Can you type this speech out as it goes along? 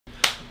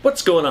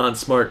What's going on,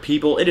 smart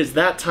people? It is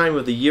that time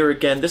of the year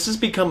again. This has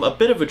become a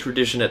bit of a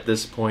tradition at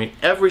this point.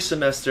 Every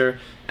semester,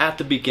 at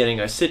the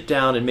beginning, I sit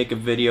down and make a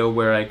video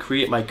where I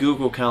create my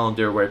Google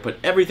Calendar, where I put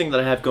everything that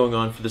I have going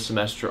on for the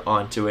semester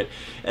onto it.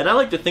 And I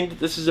like to think that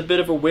this is a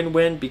bit of a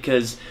win-win,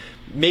 because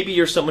maybe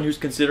you're someone who's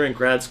considering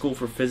grad school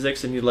for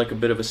physics and you'd like a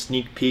bit of a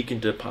sneak peek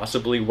into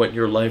possibly what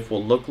your life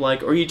will look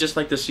like, or you just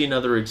like to see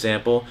another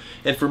example.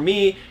 And for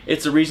me,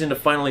 it's a reason to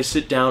finally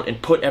sit down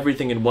and put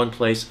everything in one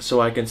place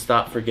so I can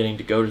stop forgetting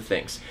to go to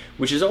things,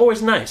 which is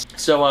always nice.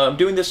 So I'm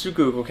doing this through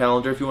Google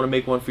Calendar. If you want to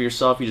make one for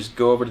yourself, you just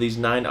go over to these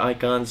 9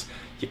 icons,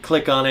 you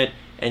click on it,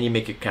 and you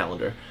make a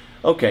calendar.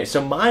 Okay,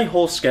 so my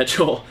whole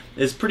schedule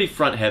is pretty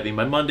front heavy.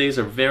 My Mondays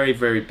are very,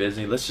 very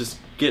busy. Let's just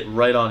get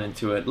right on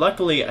into it.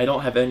 Luckily, I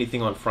don't have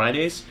anything on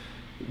Fridays.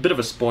 A bit of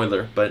a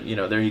spoiler, but you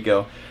know, there you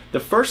go. The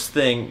first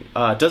thing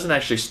doesn't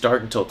actually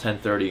start until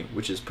 10:30,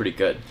 which is pretty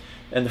good.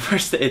 And the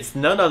first it's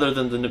none other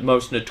than the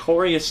most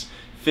notorious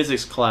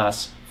physics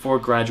class for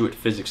graduate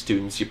physics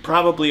students. You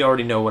probably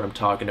already know what I'm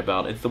talking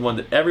about. It's the one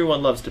that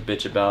everyone loves to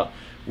bitch about,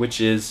 which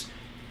is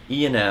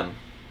E&M.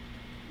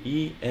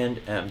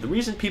 E&M. The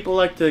reason people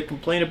like to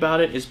complain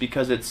about it is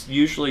because it's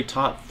usually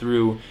taught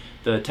through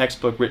the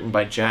textbook written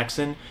by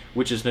Jackson,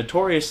 which is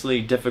notoriously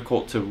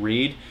difficult to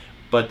read,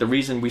 but the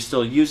reason we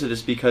still use it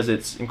is because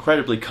it's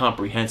incredibly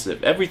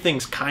comprehensive.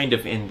 Everything's kind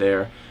of in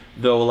there,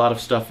 though a lot of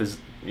stuff is,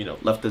 you know,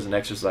 left as an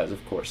exercise,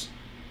 of course.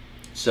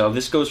 So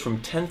this goes from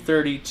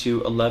 10:30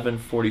 to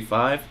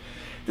 11:45.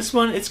 This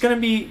one, it's going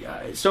to be,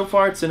 so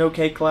far it's an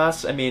okay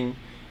class. I mean,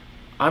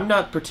 I'm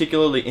not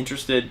particularly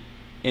interested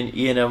in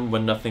E&M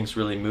when nothing's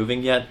really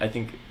moving yet. I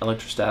think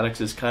electrostatics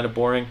is kind of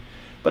boring,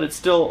 but it's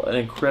still an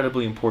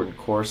incredibly important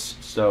course,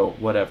 so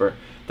whatever.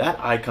 That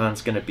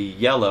icon's going to be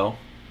yellow,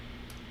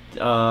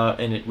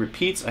 and it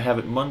repeats. I have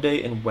it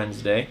Monday and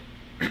Wednesday.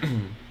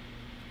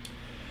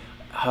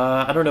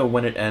 I don't know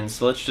when it ends,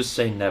 so let's just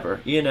say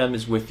never. E&M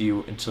is with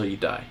you until you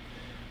die.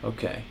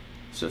 Okay,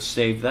 so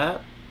save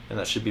that, and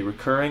that should be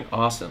recurring.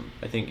 Awesome.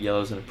 I think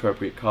yellow is an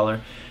appropriate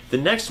color. The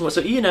next one,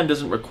 so E&M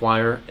doesn't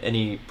require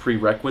any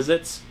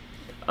prerequisites.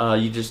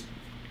 You just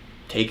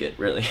take it,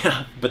 really.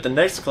 But the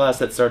next class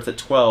that starts at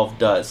 12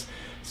 does.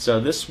 So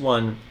this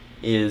one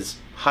is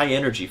high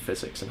energy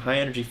physics, and high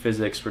energy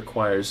physics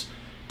requires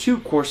 2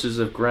 courses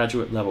of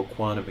graduate level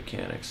quantum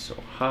mechanics. So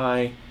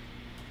high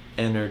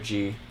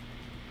energy.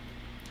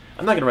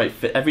 I'm not going to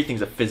write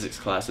everything's a physics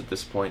class at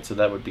this point, so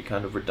that would be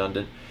kind of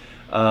redundant.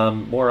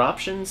 More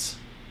options.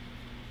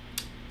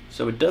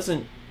 So it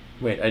doesn't,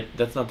 wait,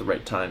 that's not the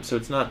right time. So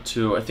it's not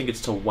to, I think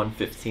it's till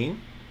 1:15.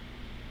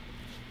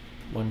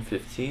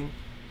 1:15,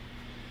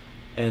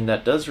 and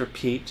that does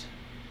repeat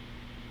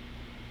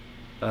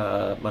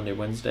Monday,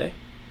 Wednesday,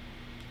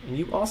 and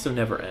you also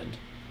never end.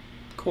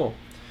 Cool.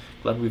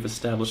 Glad we've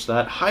established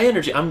that. High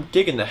energy, I'm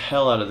digging the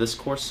hell out of this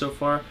course so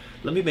far.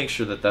 Let me make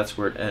sure that that's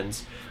where it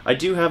ends. I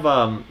do have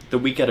the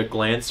week at a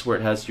glance where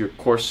it has your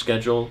course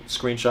schedule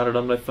screenshotted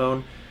on my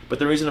phone, but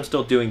the reason I'm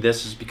still doing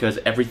this is because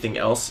everything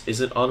else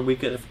isn't on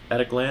week at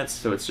a glance,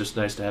 so it's just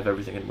nice to have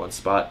everything in one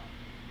spot.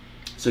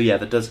 So yeah,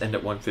 that does end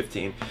at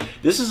 1:15.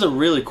 This is a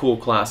really cool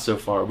class so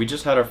far. We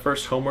just had our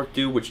first homework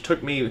due, which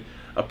took me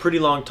a pretty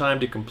long time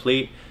to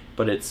complete,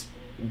 but it's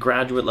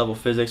graduate level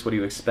physics, what do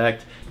you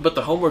expect? But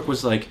the homework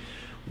was like,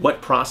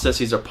 what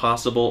processes are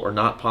possible or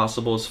not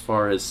possible as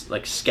far as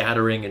like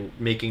scattering and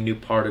making new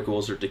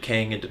particles or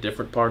decaying into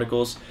different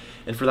particles.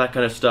 And for that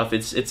kind of stuff,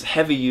 it's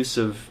heavy use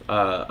of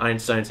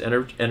Einstein's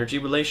energy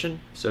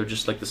relation. So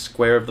just like the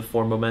square of the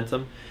form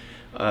momentum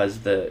is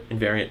the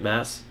invariant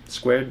mass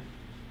squared.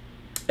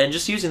 And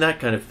just using that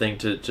kind of thing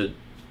to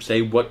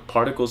say what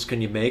particles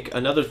can you make.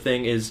 Another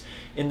thing is,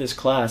 in this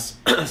class,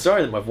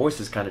 sorry that my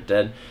voice is kind of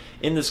dead.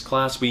 In this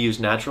class we use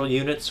natural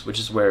units, which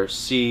is where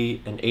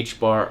C and H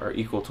bar are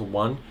equal to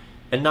 1,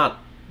 and not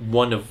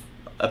one of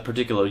a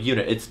particular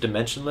unit. It's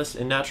dimensionless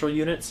in natural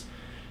units.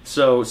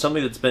 So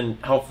something that's been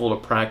helpful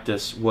to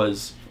practice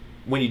was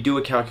when you do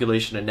a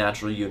calculation in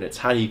natural units,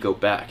 how do you go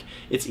back?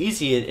 It's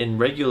easy in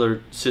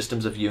regular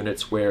systems of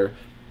units where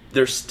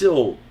there's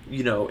still,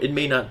 you know, it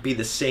may not be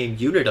the same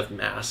unit of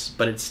mass,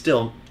 but it's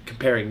still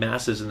comparing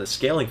masses in the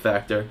scaling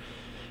factor.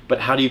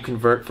 But how do you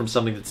convert from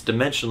something that's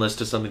dimensionless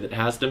to something that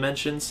has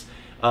dimensions?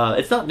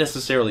 It's not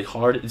necessarily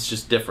hard, it's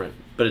just different,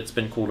 but it's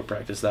been cool to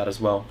practice that as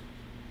well.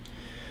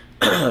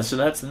 So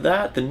that's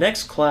that. The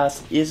next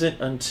class isn't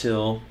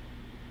until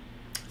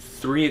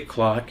 3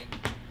 o'clock.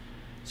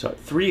 So at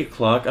 3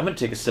 o'clock, I'm going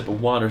to take a sip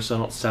of water so I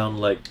don't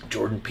sound like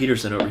Jordan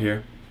Peterson over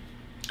here.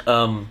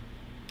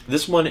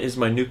 This one is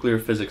my nuclear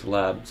physics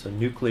lab, so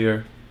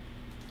nuclear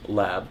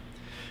lab.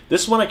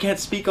 This one I can't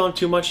speak on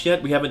too much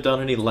yet. We haven't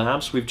done any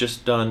labs. We've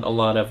just done a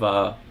lot of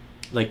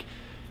like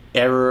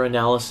error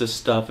analysis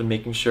stuff and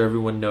making sure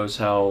everyone knows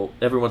how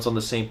everyone's on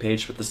the same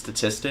page with the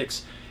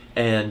statistics.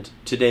 And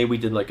today we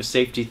did like a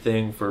safety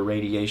thing for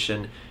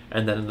radiation,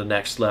 and then in the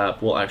next lab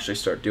we'll actually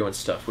start doing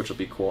stuff, which will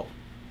be cool.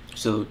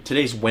 So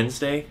today's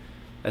Wednesday,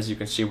 as you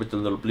can see with the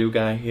little blue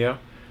guy here.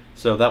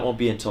 So that won't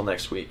be until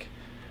next week.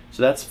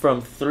 So that's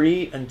from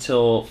 3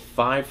 until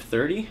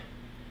 5:30.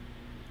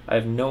 I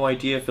have no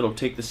idea if it'll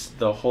take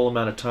the whole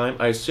amount of time.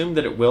 I assume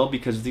that it will,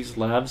 because these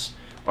labs,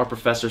 our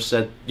professor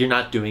said, you're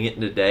not doing it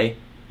in a day.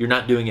 You're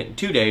not doing it in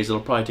 2 days.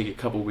 It'll probably take a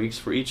couple weeks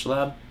for each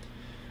lab,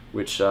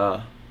 which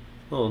a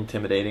little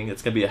intimidating.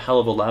 It's going to be a hell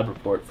of a lab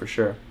report for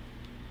sure.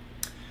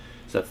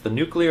 So that's the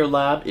nuclear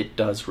lab. It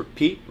does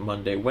repeat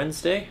Monday,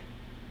 Wednesday.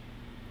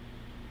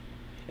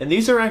 And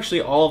these are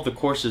actually all of the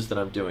courses that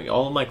I'm doing.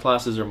 All of my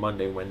classes are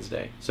Monday,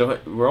 Wednesday. So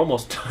we're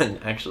almost done,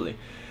 actually.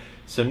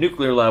 So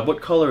nuclear lab,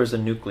 what color is a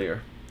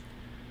nuclear?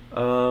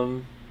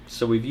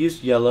 So we've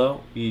used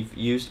yellow, we've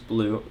used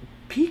blue.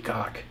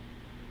 Peacock!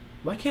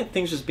 Why can't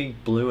things just be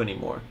blue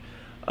anymore?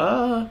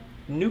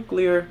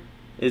 Nuclear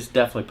is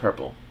definitely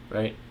purple,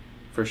 right?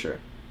 For sure.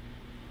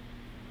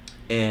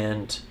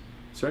 And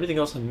is there anything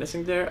else I'm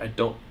missing there? I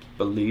don't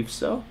believe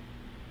so.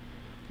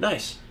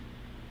 Nice.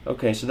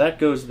 Okay, so that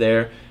goes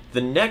there.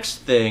 The next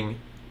thing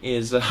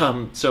is,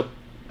 so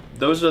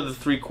those are the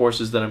 3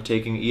 courses that I'm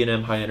taking,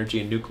 E&M, High Energy,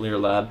 and Nuclear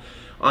Lab.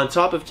 On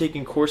top of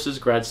taking courses,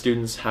 grad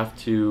students have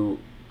to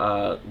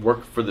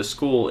work for the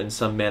school in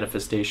some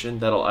manifestation.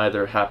 That'll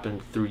either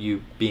happen through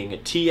you being a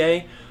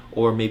TA,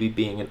 or maybe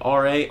being an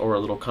RA, or a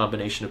little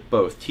combination of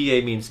both.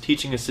 TA means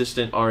teaching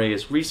assistant, RA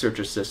is research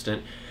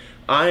assistant.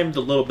 I'm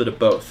the little bit of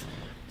both.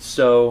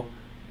 So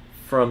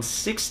from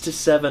 6 to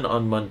 7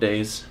 on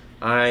Mondays,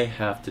 I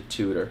have to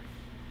tutor,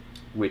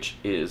 which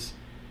is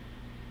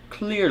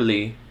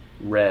clearly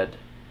red.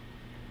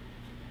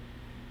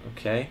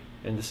 Okay,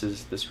 and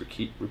this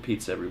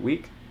repeats every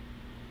week.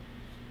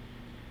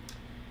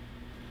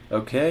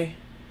 Okay,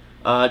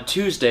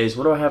 Tuesdays.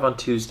 What do I have on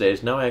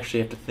Tuesdays? Now I actually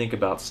have to think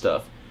about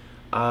stuff.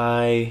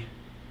 I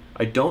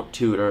don't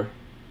tutor.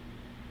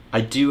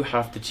 I do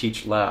have to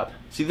teach lab.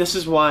 See, this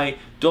is why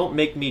don't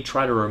make me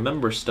try to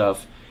remember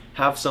stuff.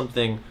 Have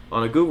something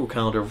on a Google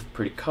Calendar with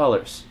pretty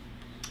colors.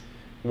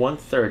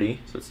 1:30,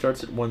 so it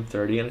starts at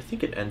 1:30, and I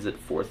think it ends at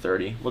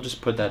 4:30. We'll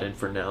just put that in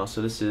for now.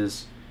 So this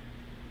is,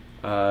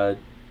 I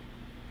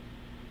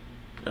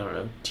don't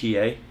know,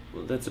 TA.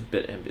 Well, that's a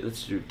bit ambiguous.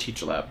 Let's do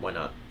teach lab. Why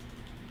not?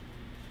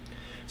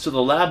 So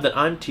the lab that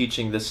I'm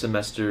teaching this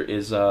semester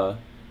is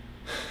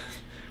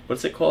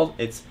what's it called?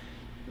 It's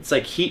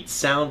like heat,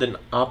 sound, and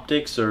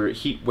optics, or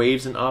heat,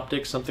 waves, and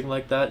optics, something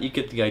like that. You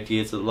get the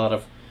idea. It's a lot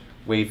of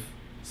wave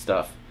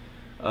stuff.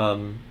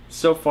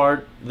 So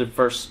far, the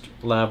first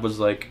lab was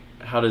like,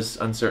 how does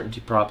uncertainty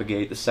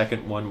propagate? The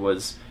second one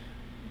was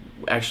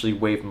actually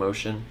wave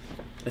motion.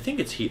 I think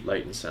it's heat,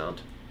 light, and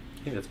sound.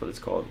 I think that's what it's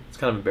called. It's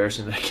kind of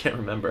embarrassing that I can't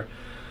remember.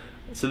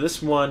 So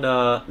this one,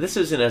 this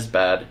isn't as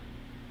bad.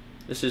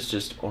 This is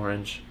just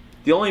orange.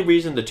 The only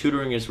reason the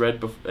tutoring is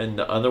red and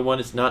the other one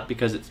is not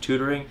because it's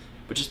tutoring,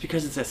 but just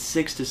because it's at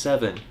 6 to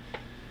 7.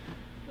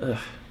 Ugh.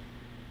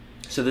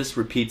 So this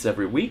repeats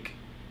every week,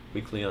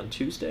 weekly on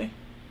Tuesday.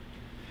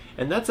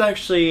 And that's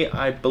actually,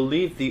 I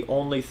believe, the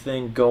only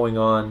thing going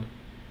on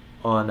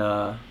 1:30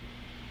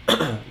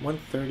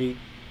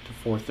 to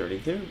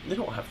 4:30. They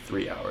don't have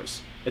 3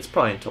 hours. It's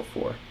probably until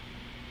 4.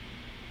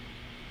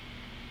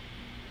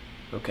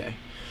 Okay.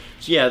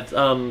 So yeah,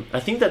 I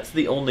think that's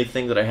the only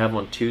thing that I have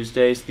on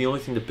Tuesdays. The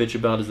only thing to bitch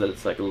about is that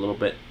it's like a little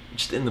bit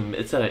just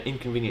it's at an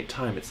inconvenient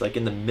time. It's like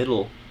in the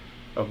middle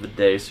of the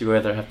day, so you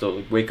either have to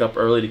like wake up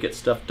early to get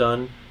stuff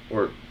done,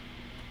 or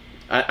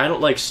I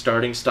don't like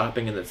starting,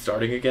 stopping, and then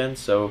starting again,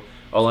 so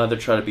I'll either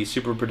try to be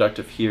super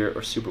productive here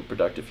or super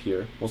productive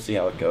here. We'll see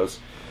how it goes.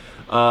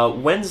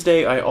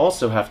 Wednesday, I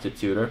also have to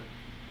tutor,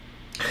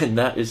 and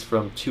that is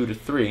from 2 to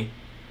 3,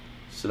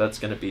 so that's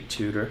going to be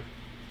tutor.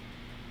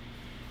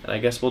 And I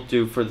guess we'll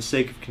do, for the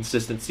sake of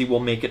consistency,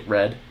 we'll make it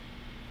red.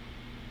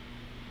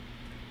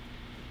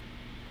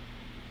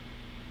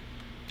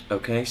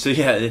 Okay, so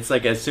yeah, it's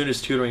like as soon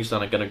as tutoring's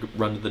done, I'm going to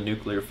run to the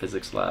nuclear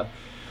physics lab.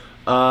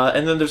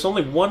 And then there's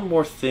only one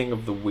more thing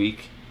of the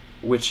week,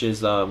 which is,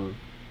 so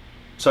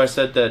I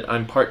said that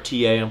I'm part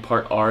TA, I'm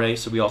part RA,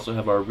 so we also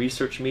have our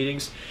research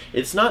meetings.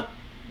 It's not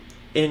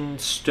in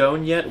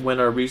stone yet when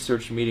our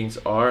research meetings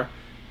are,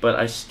 but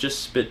I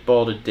just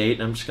spitballed a date,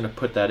 and I'm just going to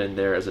put that in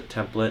there as a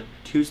template.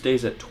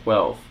 Tuesdays at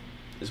 12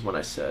 is when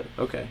I said.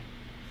 Okay.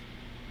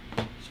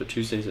 So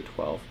Tuesdays at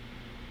 12.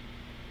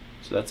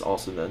 So that's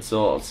awesome then.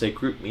 So I'll say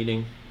group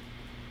meeting.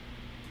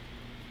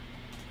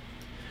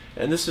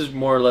 And this is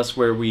more or less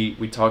where we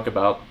talk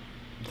about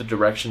the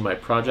direction my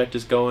project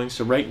is going.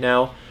 So right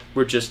now,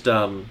 we're just,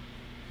 I'm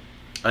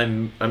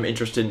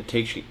interested in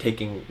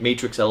taking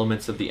matrix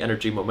elements of the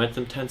energy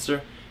momentum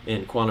tensor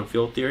in quantum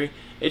field theory.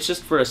 It's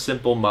just for a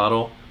simple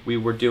model. We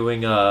were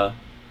doing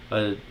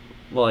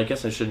well, I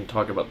guess I shouldn't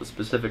talk about the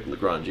specific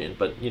Lagrangian,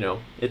 but you know,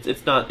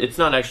 it's not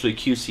actually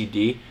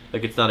QCD,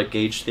 like it's not a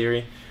gauge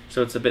theory,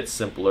 so it's a bit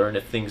simpler, and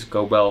if things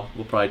go well,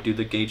 we'll probably do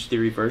the gauge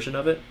theory version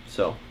of it.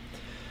 So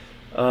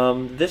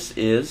this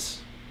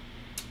is,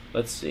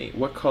 let's see,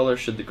 what color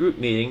should the group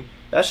meeting?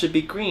 That should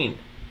be green.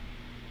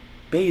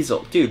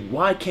 Basil, dude,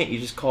 why can't you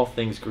just call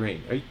things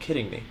green? Are you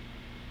kidding me?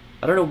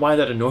 I don't know why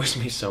that annoys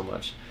me so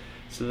much.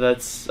 So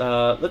that's,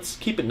 let's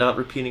keep it not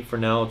repeating for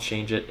now. I'll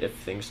change it if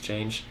things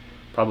change,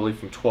 probably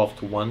from 12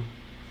 to 1.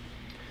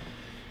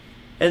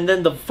 And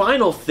then the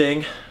final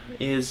thing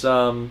is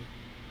on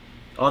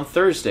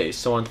Thursdays.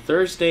 So on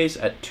Thursdays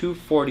at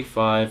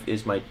 2:45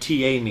 is my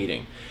TA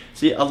meeting.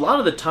 See, a lot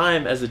of the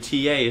time as a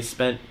TA is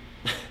spent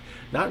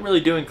not really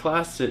doing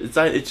classes.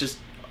 It's just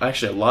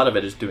actually a lot of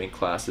it is doing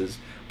classes,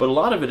 but a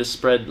lot of it is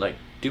spread like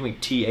doing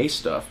TA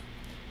stuff.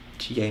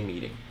 TA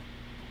meeting.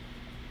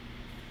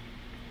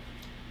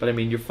 But I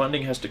mean, your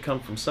funding has to come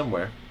from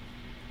somewhere.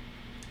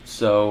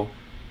 So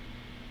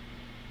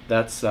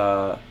that's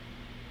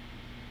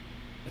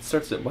it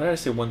starts at, why did I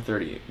say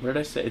 1:30? Where did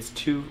I say? It's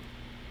 2.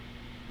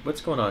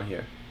 What's going on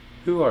here?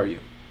 Who are you?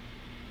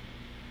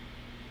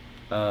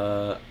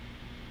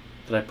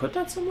 Did I put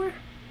that somewhere?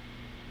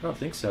 I don't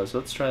think so. So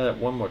let's try that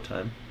one more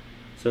time.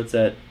 So it's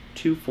at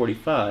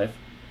 2:45.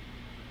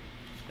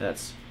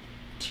 That's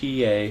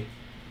TA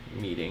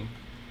meeting.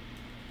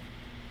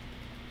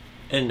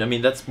 And I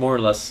mean, that's more or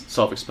less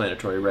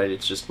self-explanatory, right?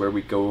 It's just where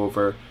we go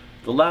over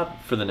the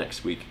lab for the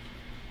next week,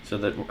 so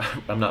that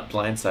I'm not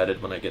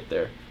blindsided when I get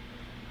there.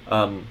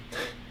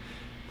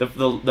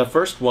 The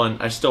first one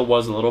I still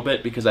was a little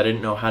bit because I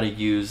didn't know how to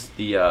use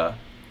the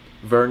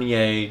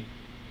vernier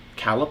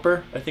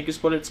caliper, I think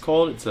is what it's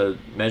called. It's a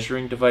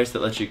measuring device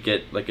that lets you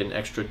get like an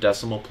extra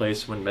decimal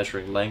place when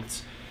measuring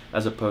lengths,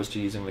 as opposed to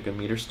using like a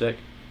meter stick.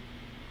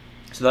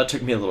 So that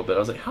took me a little bit. I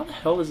was like, how the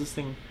hell is this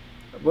thing?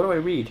 What do I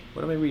read?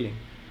 What am I reading?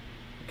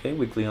 Okay,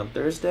 weekly on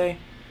Thursday.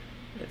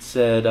 It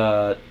said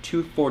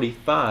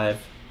 2:45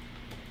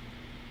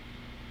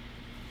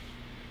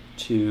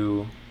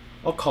 to,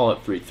 I'll call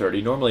it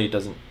 3:30. Normally it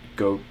doesn't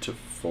go to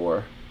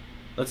 4.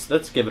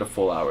 Let's give it a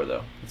full hour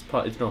though.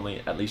 It's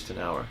normally at least an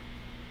hour.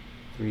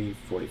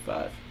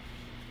 3:45.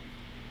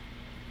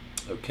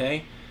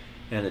 Okay,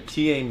 and the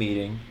TA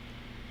meeting.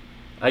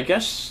 I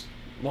guess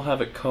we'll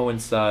have it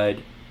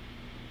coincide.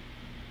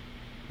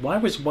 Why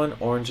was one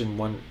orange and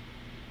one?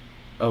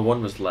 Oh,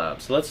 one was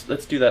lab. So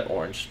let's do that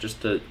orange,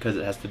 just because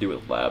it has to do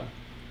with lab.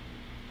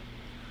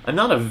 I'm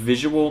not a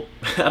visual.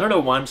 I don't know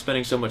why I'm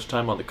spending so much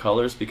time on the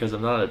colors, because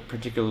I'm not a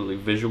particularly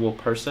visual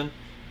person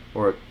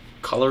or a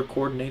color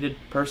coordinated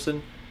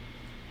person.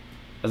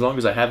 As long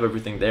as I have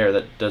everything there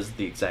that does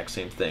the exact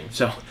same thing.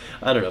 So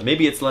I don't know.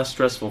 Maybe it's less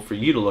stressful for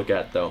you to look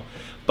at though.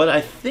 But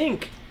I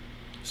think,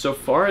 so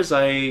far as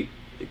I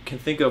can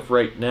think of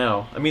right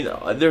now, I mean,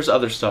 there's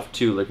other stuff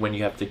too, like when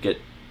you have to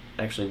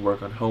actually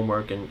work on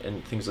homework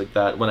and things like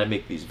that when I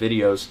make these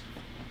videos.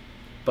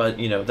 But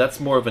you know, that's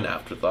more of an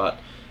afterthought,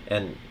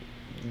 and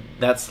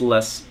that's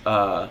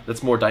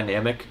that's more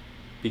dynamic,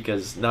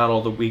 because not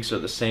all the weeks are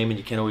the same and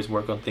you can't always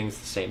work on things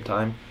at the same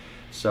time.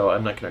 So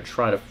I'm not going to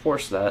try to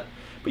force that.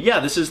 But yeah,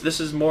 this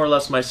is more or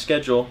less my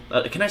schedule.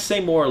 Can I say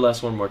more or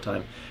less one more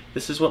time?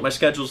 This is what my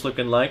schedule's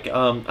looking like.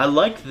 I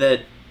like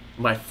that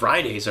my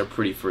Fridays are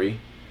pretty free,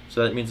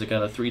 so that means I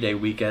got a 3-day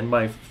weekend.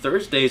 My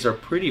Thursdays are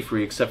pretty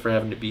free, except for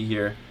having to be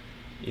here,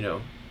 you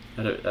know,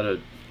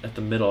 at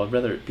the middle. I'd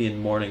rather it be in the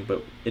morning,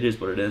 but it is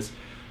what it is.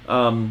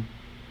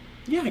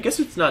 Yeah, I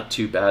guess it's not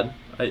too bad.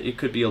 It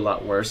could be a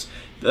lot worse.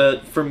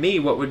 For me,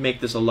 what would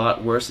make this a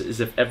lot worse is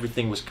if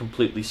everything was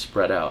completely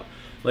spread out.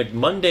 Like,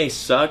 Monday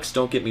sucks,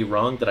 don't get me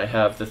wrong, that I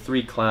have the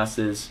 3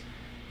 classes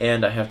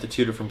and I have to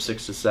tutor from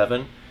 6 to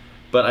 7,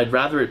 but I'd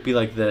rather it be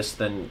like this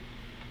than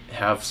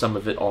have some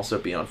of it also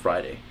be on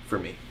Friday, for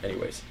me,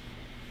 anyways.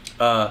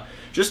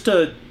 Just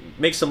to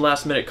make some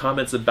last minute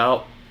comments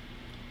about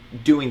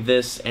doing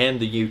this and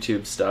the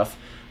YouTube stuff.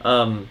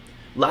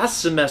 Last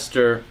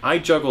semester, I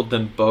juggled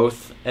them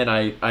both, and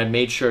I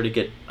made sure to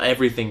get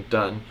everything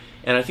done.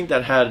 And I think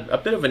that had a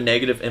bit of a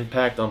negative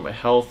impact on my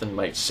health and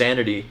my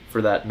sanity,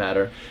 for that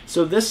matter.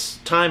 So this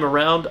time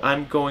around,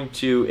 I'm going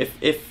to,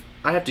 if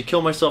I have to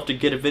kill myself to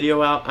get a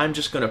video out, I'm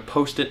just going to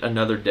post it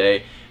another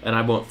day, and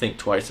I won't think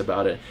twice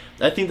about it.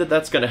 I think that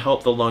that's going to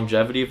help the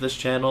longevity of this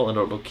channel, and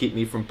it'll keep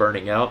me from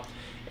burning out.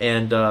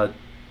 And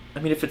I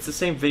mean, if it's the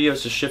same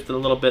videos just shifted a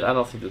little bit, I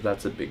don't think that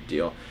that's a big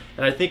deal.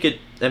 And I think it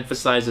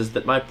emphasizes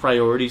that my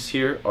priorities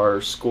here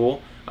are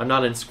school. I'm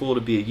not in school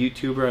to be a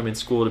YouTuber. I'm in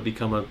school to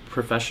become a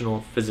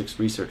professional physics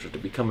researcher, to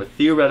become a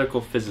theoretical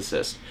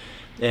physicist.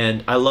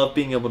 And I love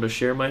being able to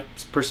share my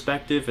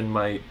perspective and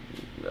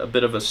a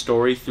bit of a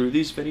story through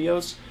these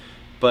videos.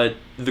 But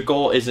the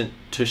goal isn't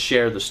to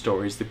share the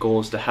stories. The goal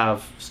is to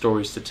have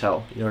stories to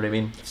tell. You know what I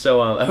mean?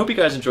 So I hope you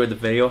guys enjoyed the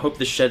video. I hope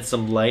this sheds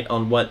some light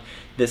on what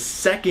the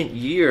second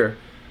year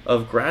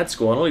of grad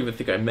school. I don't even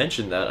think I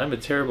mentioned that. I'm a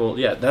terrible,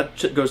 yeah,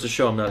 that goes to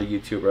show I'm not a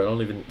YouTuber. I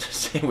don't even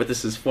say what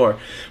this is for.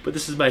 But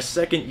this is my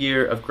second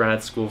year of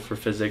grad school for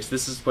physics.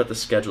 This is what the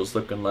schedule's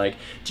looking like.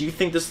 Do you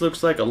think this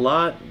looks like a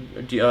lot?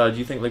 Do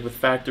you think, like,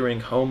 with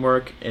factoring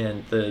homework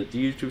and the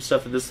YouTube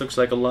stuff, that this looks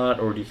like a lot?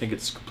 Or do you think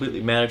it's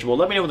completely manageable?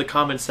 Let me know in the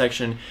comments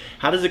section.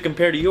 How does it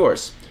compare to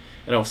yours?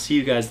 And I'll see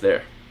you guys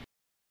there.